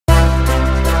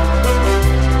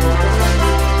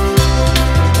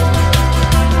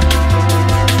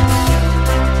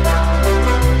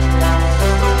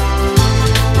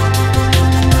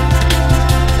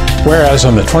Whereas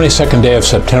on the 22nd day of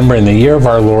September in the year of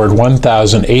our Lord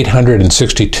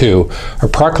 1862, a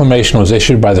proclamation was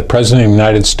issued by the President of the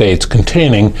United States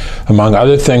containing, among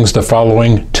other things, the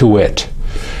following, to wit,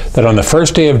 that on the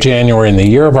first day of January in the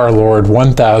year of our Lord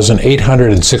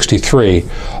 1863,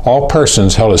 all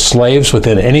persons held as slaves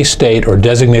within any state or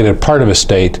designated part of a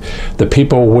state, the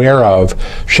people whereof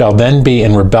shall then be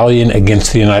in rebellion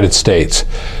against the United States,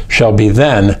 shall be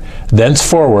then,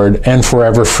 thenceforward, and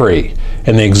forever free.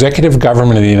 And the executive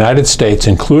government of the United States,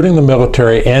 including the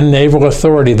military and naval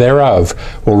authority thereof,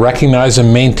 will recognize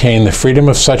and maintain the freedom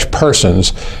of such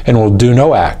persons, and will do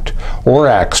no act or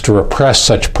acts to repress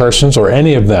such persons or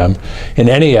any of them in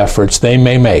any efforts they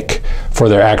may make for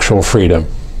their actual freedom.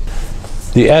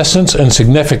 The essence and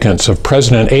significance of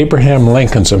President Abraham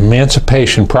Lincoln's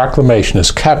Emancipation Proclamation is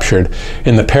captured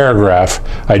in the paragraph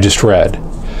I just read.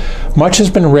 Much has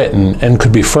been written and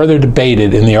could be further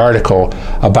debated in the article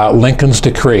about Lincoln's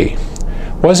decree.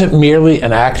 Was it merely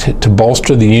an act to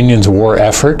bolster the Union's war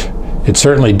effort? It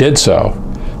certainly did so.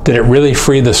 Did it really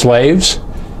free the slaves?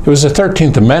 It was the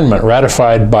 13th Amendment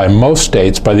ratified by most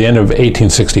states by the end of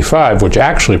 1865, which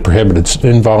actually prohibited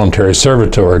involuntary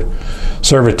servitude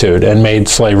and made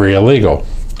slavery illegal.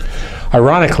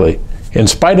 Ironically, in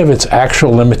spite of its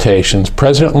actual limitations,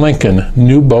 President Lincoln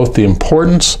knew both the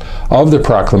importance of the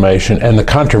proclamation and the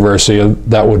controversy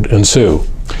that would ensue.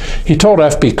 He told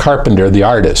F.B. Carpenter, the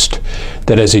artist,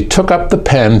 that as he took up the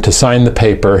pen to sign the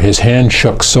paper, his hand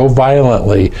shook so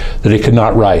violently that he could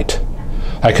not write.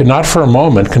 I could not for a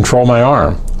moment control my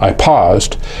arm. I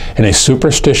paused, and a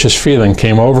superstitious feeling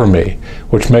came over me,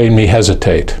 which made me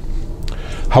hesitate.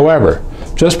 However,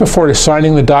 just before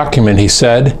signing the document, he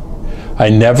said, "I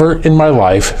never in my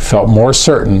life felt more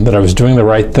certain that I was doing the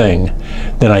right thing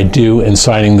than I do in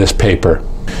signing this paper."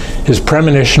 His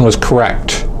premonition was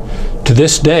correct. To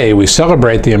this day, we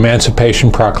celebrate the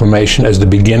Emancipation Proclamation as the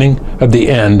beginning of the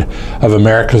end of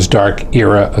America's dark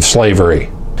era of slavery.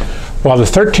 While the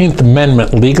 13th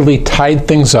Amendment legally tied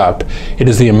things up, it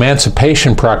is the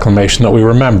Emancipation Proclamation that we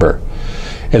remember.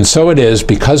 And so it is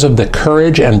because of the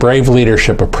courage and brave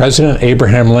leadership of President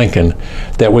Abraham Lincoln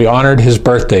that we honored his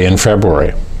birthday in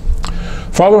February.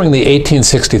 Following the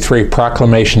 1863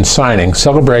 proclamation signing,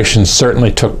 celebrations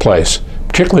certainly took place,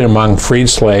 particularly among freed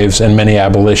slaves and many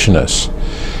abolitionists.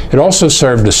 It also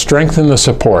served to strengthen the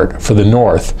support for the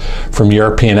North from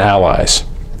European allies.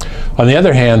 On the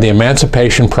other hand, the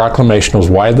Emancipation Proclamation was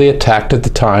widely attacked at the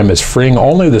time as freeing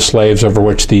only the slaves over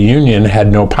which the Union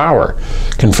had no power,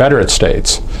 Confederate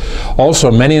states.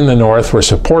 Also, many in the North were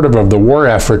supportive of the war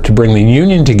effort to bring the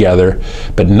Union together,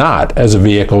 but not as a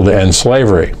vehicle to end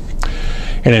slavery.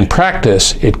 And in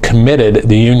practice, it committed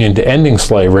the Union to ending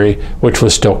slavery, which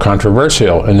was still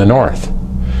controversial in the North.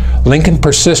 Lincoln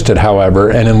persisted, however,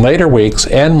 and in later weeks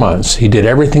and months, he did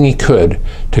everything he could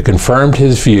to confirm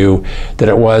his view that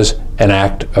it was an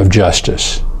act of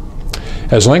justice.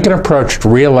 As Lincoln approached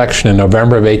re-election in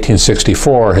November of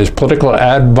 1864, his political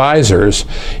advisors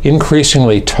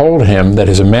increasingly told him that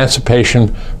his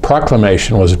Emancipation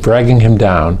Proclamation was dragging him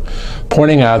down,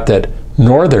 pointing out that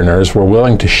Northerners were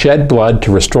willing to shed blood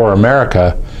to restore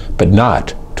America, but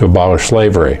not to abolish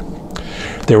slavery.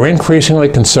 They were increasingly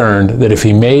concerned that if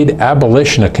he made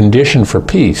abolition a condition for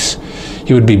peace,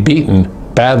 he would be beaten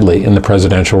badly in the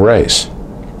presidential race.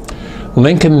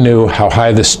 Lincoln knew how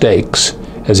high the stakes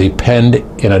as he penned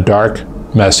in a dark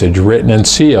message written and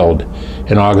sealed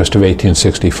in August of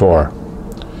 1864.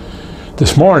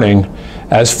 This morning,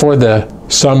 as for the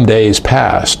some days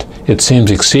past, it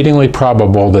seems exceedingly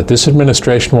probable that this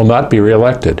administration will not be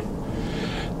reelected.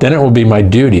 Then it will be my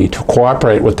duty to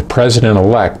cooperate with the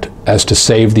President-elect as to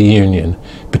save the Union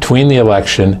between the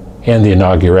election and the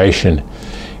inauguration,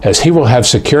 as he will have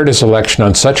secured his election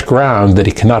on such ground that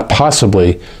he cannot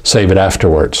possibly save it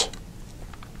afterwards.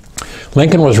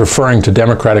 Lincoln was referring to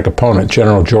Democratic opponent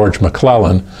General George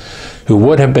McClellan, who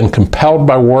would have been compelled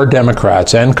by war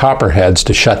Democrats and Copperheads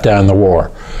to shut down the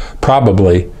war,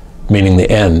 probably meaning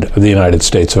the end of the United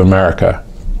States of America.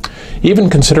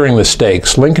 Even considering the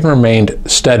stakes, Lincoln remained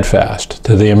steadfast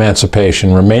to the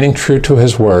Emancipation, remaining true to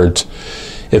his words,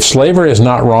 "If slavery is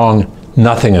not wrong,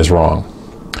 nothing is wrong."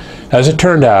 As it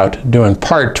turned out, due in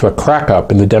part to a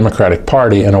crack-up in the Democratic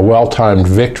Party and a well-timed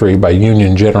victory by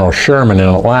Union General Sherman in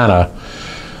Atlanta,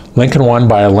 Lincoln won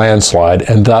by a landslide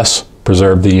and thus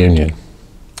preserved the Union.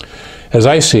 As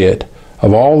I see it,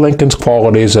 of all Lincoln's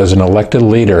qualities as an elected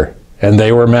leader, and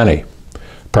they were many,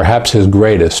 perhaps his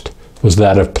greatest was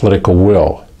that of political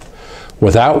will,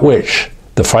 without which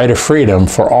the fight of freedom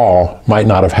for all might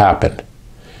not have happened.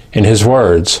 In his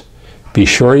words, "Be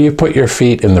sure you put your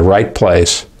feet in the right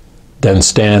place, then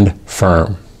stand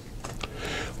firm."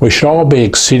 We should all be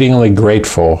exceedingly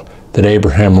grateful that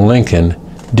Abraham Lincoln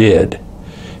did,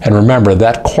 and remember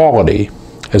that quality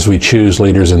as we choose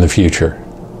leaders in the future.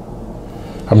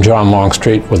 I'm John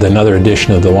Longstreet with another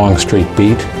edition of the Longstreet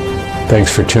Beat.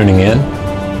 Thanks for tuning in,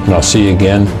 and I'll see you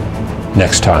again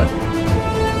next time.